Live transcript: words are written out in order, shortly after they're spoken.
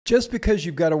Just because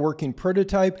you've got a working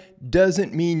prototype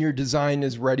doesn't mean your design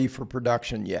is ready for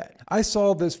production yet. I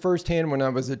saw this firsthand when I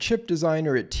was a chip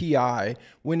designer at TI,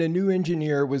 when a new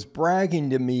engineer was bragging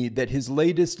to me that his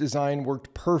latest design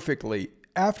worked perfectly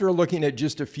after looking at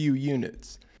just a few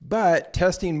units. But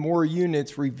testing more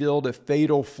units revealed a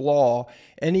fatal flaw,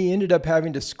 and he ended up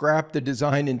having to scrap the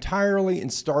design entirely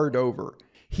and start over.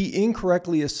 He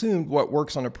incorrectly assumed what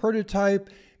works on a prototype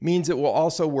means it will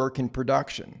also work in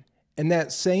production. And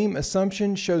that same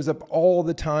assumption shows up all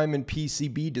the time in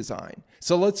PCB design.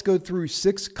 So let's go through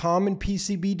 6 common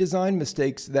PCB design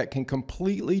mistakes that can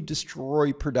completely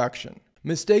destroy production.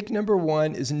 Mistake number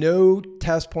 1 is no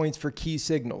test points for key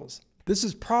signals. This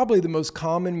is probably the most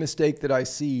common mistake that I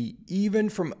see, even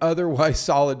from otherwise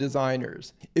solid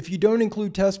designers. If you don't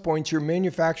include test points, your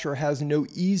manufacturer has no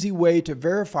easy way to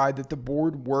verify that the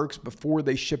board works before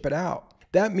they ship it out.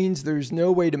 That means there's no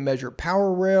way to measure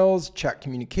power rails, check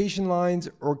communication lines,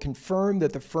 or confirm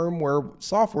that the firmware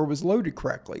software was loaded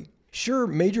correctly. Sure,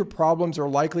 major problems are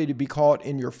likely to be caught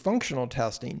in your functional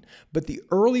testing, but the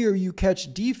earlier you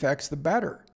catch defects, the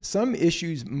better. Some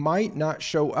issues might not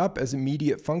show up as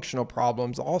immediate functional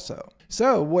problems also.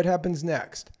 So what happens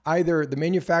next? Either the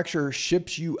manufacturer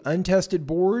ships you untested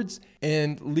boards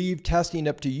and leave testing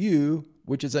up to you,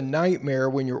 which is a nightmare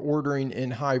when you're ordering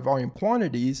in high volume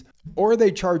quantities, or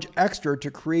they charge extra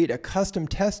to create a custom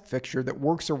test fixture that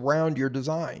works around your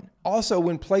design. Also,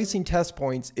 when placing test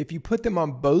points, if you put them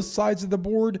on both sides of the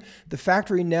board, the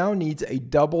factory now needs a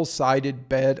double-sided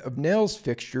bed of nails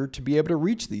fixture to be able to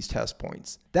reach these test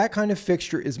points. That kind of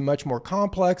fixture is much more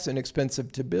complex and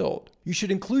expensive to build. You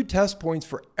should include test points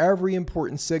for every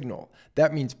important signal.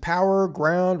 That means power,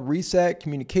 ground, reset,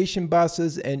 communication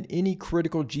buses, and any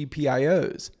critical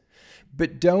GPIOs.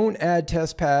 But don't add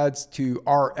test pads to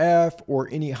RF or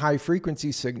any high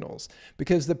frequency signals,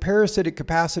 because the parasitic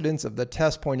capacitance of the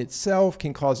test point itself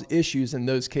can cause issues in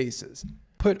those cases.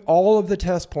 Put all of the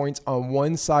test points on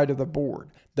one side of the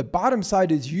board. The bottom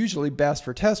side is usually best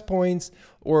for test points,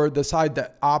 or the side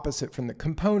that's opposite from the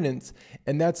components,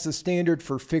 and that's the standard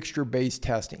for fixture-based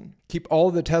testing. Keep all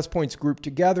of the test points grouped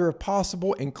together if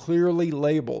possible and clearly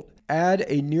labeled. Add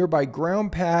a nearby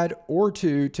ground pad or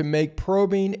two to make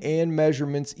probing and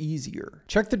measurements easier.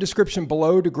 Check the description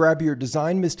below to grab your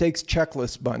design mistakes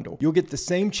checklist bundle. You'll get the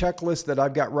same checklist that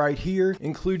I've got right here,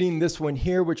 including this one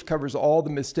here, which covers all the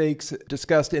mistakes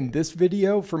discussed in this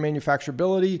video for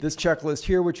manufacturability. This checklist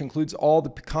here, which includes all the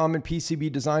common PCB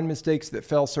design mistakes that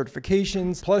fail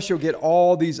certifications. Plus, you'll get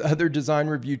all these other design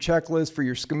review checklists for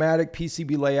your schematic,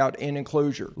 PCB layout, and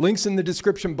enclosure. Links in the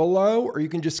description below, or you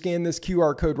can just scan this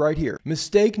QR code right here.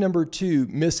 Mistake number 2,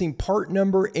 missing part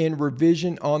number and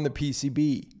revision on the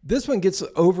PCB. This one gets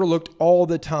overlooked all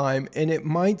the time, and it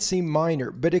might seem minor,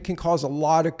 but it can cause a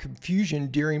lot of confusion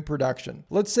during production.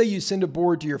 Let's say you send a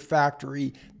board to your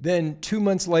factory, then 2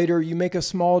 months later you make a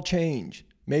small change.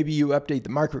 Maybe you update the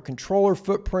microcontroller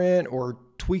footprint or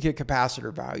tweak a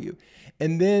capacitor value,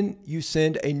 and then you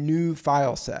send a new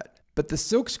file set. But the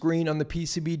silk screen on the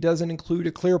PCB doesn't include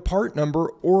a clear part number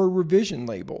or a revision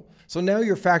label. So now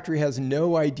your factory has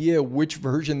no idea which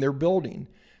version they're building.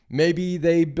 Maybe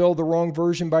they build the wrong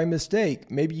version by mistake.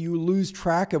 Maybe you lose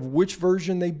track of which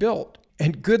version they built.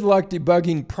 And good luck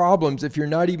debugging problems if you're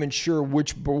not even sure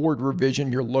which board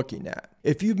revision you're looking at.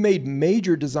 If you've made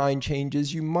major design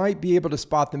changes, you might be able to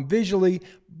spot them visually,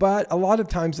 but a lot of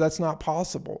times that's not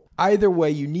possible. Either way,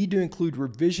 you need to include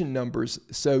revision numbers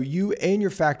so you and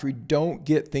your factory don't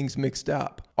get things mixed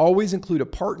up. Always include a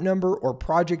part number or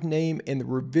project name and the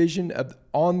revision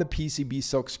on the PCB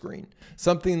silkscreen.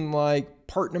 Something like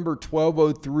part number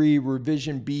 1203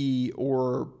 revision B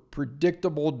or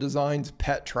Predictable Designs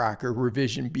Pet Tracker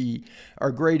Revision B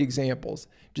are great examples.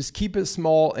 Just keep it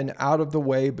small and out of the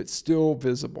way, but still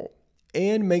visible.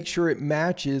 And make sure it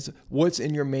matches what's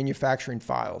in your manufacturing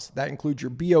files. That includes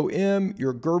your BOM,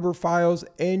 your Gerber files,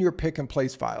 and your pick and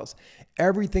place files.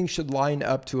 Everything should line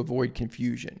up to avoid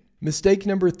confusion. Mistake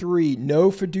number 3,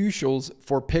 no fiducials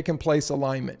for pick and place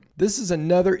alignment. This is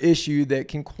another issue that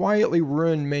can quietly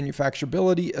ruin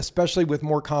manufacturability, especially with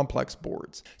more complex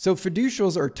boards. So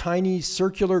fiducials are tiny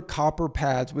circular copper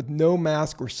pads with no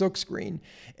mask or silkscreen,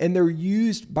 and they're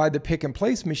used by the pick and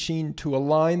place machine to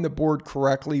align the board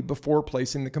correctly before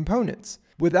placing the components.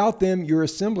 Without them, your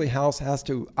assembly house has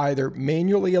to either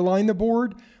manually align the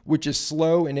board, which is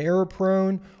slow and error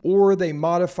prone, or they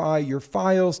modify your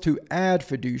files to add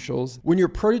fiducials. When you're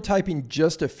prototyping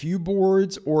just a few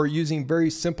boards or using very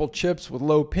simple chips with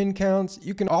low pin counts,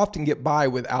 you can often get by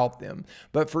without them.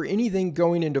 But for anything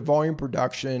going into volume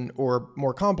production or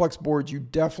more complex boards, you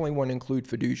definitely want to include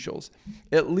fiducials.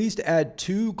 At least add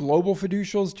 2 global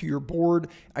fiducials to your board,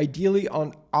 ideally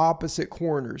on opposite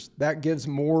corners. That gives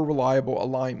more reliable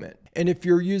alignment. And if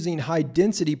you're using high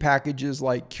density packages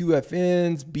like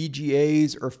QFNs,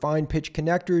 BGAs, or fine pitch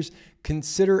connectors,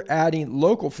 consider adding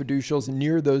local fiducials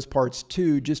near those parts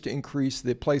too, just to increase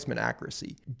the placement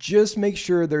accuracy. Just make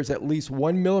sure there's at least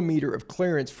 1 millimeter of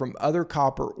clearance from other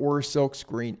copper or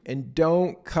silkscreen, and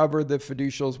don't cover the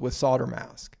fiducials with solder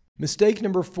mask. Mistake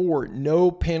number 4,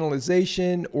 no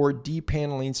panelization or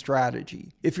depaneling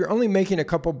strategy. If you're only making a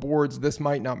couple boards, this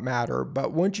might not matter,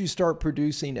 but once you start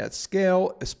producing at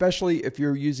scale, especially if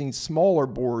you're using smaller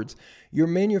boards, your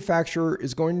manufacturer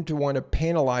is going to want to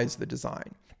panelize the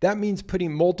design. That means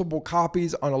putting multiple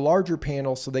copies on a larger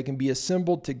panel so they can be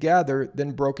assembled together,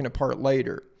 then broken apart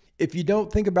later. If you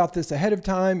don't think about this ahead of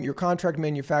time, your contract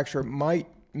manufacturer might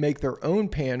make their own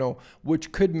panel,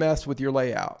 which could mess with your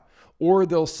layout. Or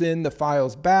they'll send the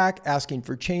files back asking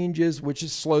for changes, which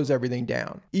just slows everything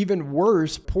down. Even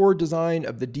worse, poor design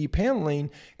of the depaneling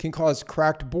can cause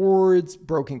cracked boards,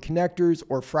 broken connectors,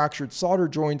 or fractured solder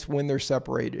joints when they're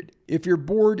separated. If your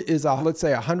board is, let's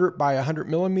say 100 by 100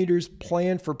 millimeters,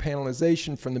 plan for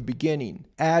panelization from the beginning.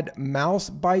 Add mouse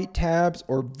bite tabs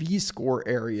or V-score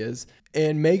areas,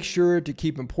 and make sure to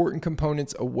keep important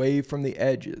components away from the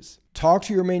edges. Talk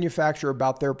to your manufacturer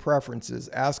about their preferences.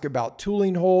 Ask about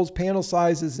tooling holes, panel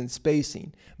sizes, and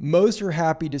spacing. Most are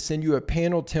happy to send you a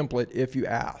panel template if you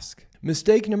ask.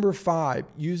 Mistake number 5,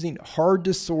 using hard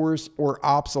to source or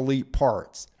obsolete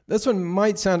parts. This one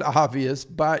might sound obvious,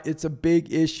 but it's a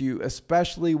big issue,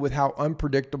 especially with how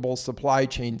unpredictable supply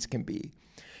chains can be.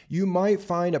 You might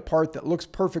find a part that looks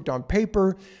perfect on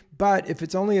paper, but if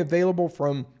it's only available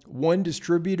from one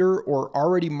distributor or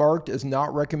already marked as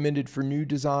not recommended for new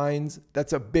designs,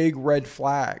 that's a big red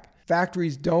flag.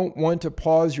 Factories don't want to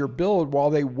pause your build while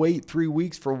they wait 3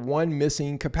 weeks for one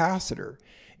missing capacitor.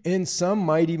 And some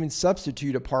might even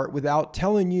substitute a part without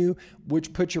telling you,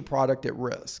 which puts your product at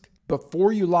risk.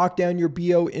 Before you lock down your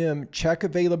BOM, check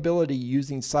availability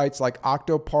using sites like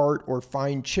Octopart or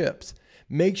Find Chips.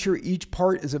 Make sure each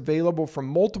part is available from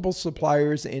multiple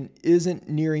suppliers and isn't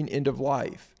nearing end of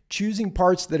life. Choosing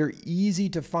parts that are easy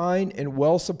to find and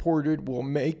well supported will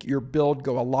make your build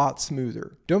go a lot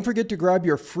smoother. Don't forget to grab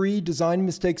your free Design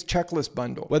Mistakes Checklist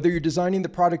bundle. Whether you're designing the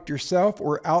product yourself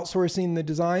or outsourcing the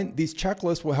design, these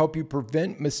checklists will help you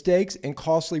prevent mistakes and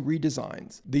costly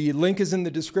redesigns. The link is in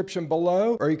the description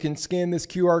below, or you can scan this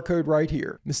QR code right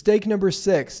here. Mistake number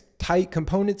 6, tight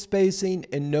component spacing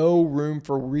and no room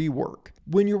for rework.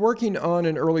 When you're working on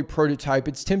an early prototype,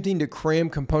 it's tempting to cram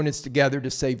components together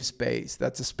to save space.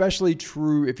 That's especially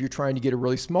true if you're trying to get a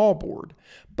really small board.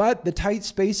 But the tight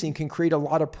spacing can create a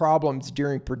lot of problems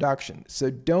during production. So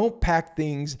don't pack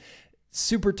things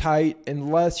super tight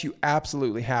unless you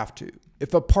absolutely have to.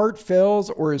 If a part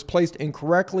fails or is placed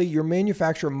incorrectly, your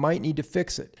manufacturer might need to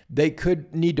fix it. They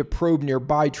could need to probe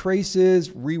nearby traces,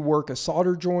 rework a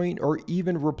solder joint, or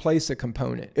even replace a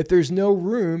component. If there's no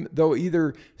room, they'll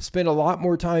either spend a lot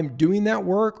more time doing that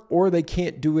work or they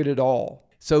can't do it at all.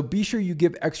 So be sure you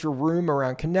give extra room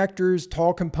around connectors,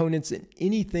 tall components, and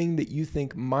anything that you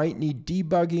think might need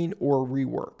debugging or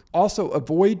rework. Also,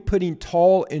 avoid putting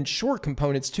tall and short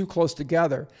components too close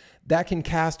together. That can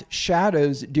cast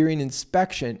shadows during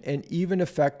inspection and even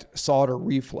affect solder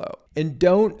reflow. And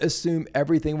don't assume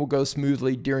everything will go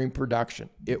smoothly during production.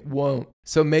 It won't.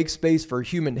 So make space for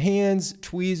human hands,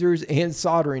 tweezers, and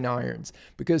soldering irons,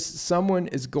 because someone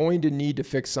is going to need to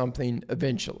fix something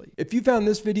eventually. If you found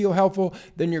this video helpful,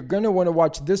 then you're going to want to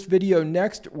watch this video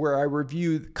next, where I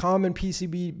review common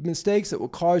PCB mistakes that will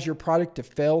cause your product to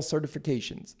fail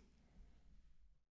certifications.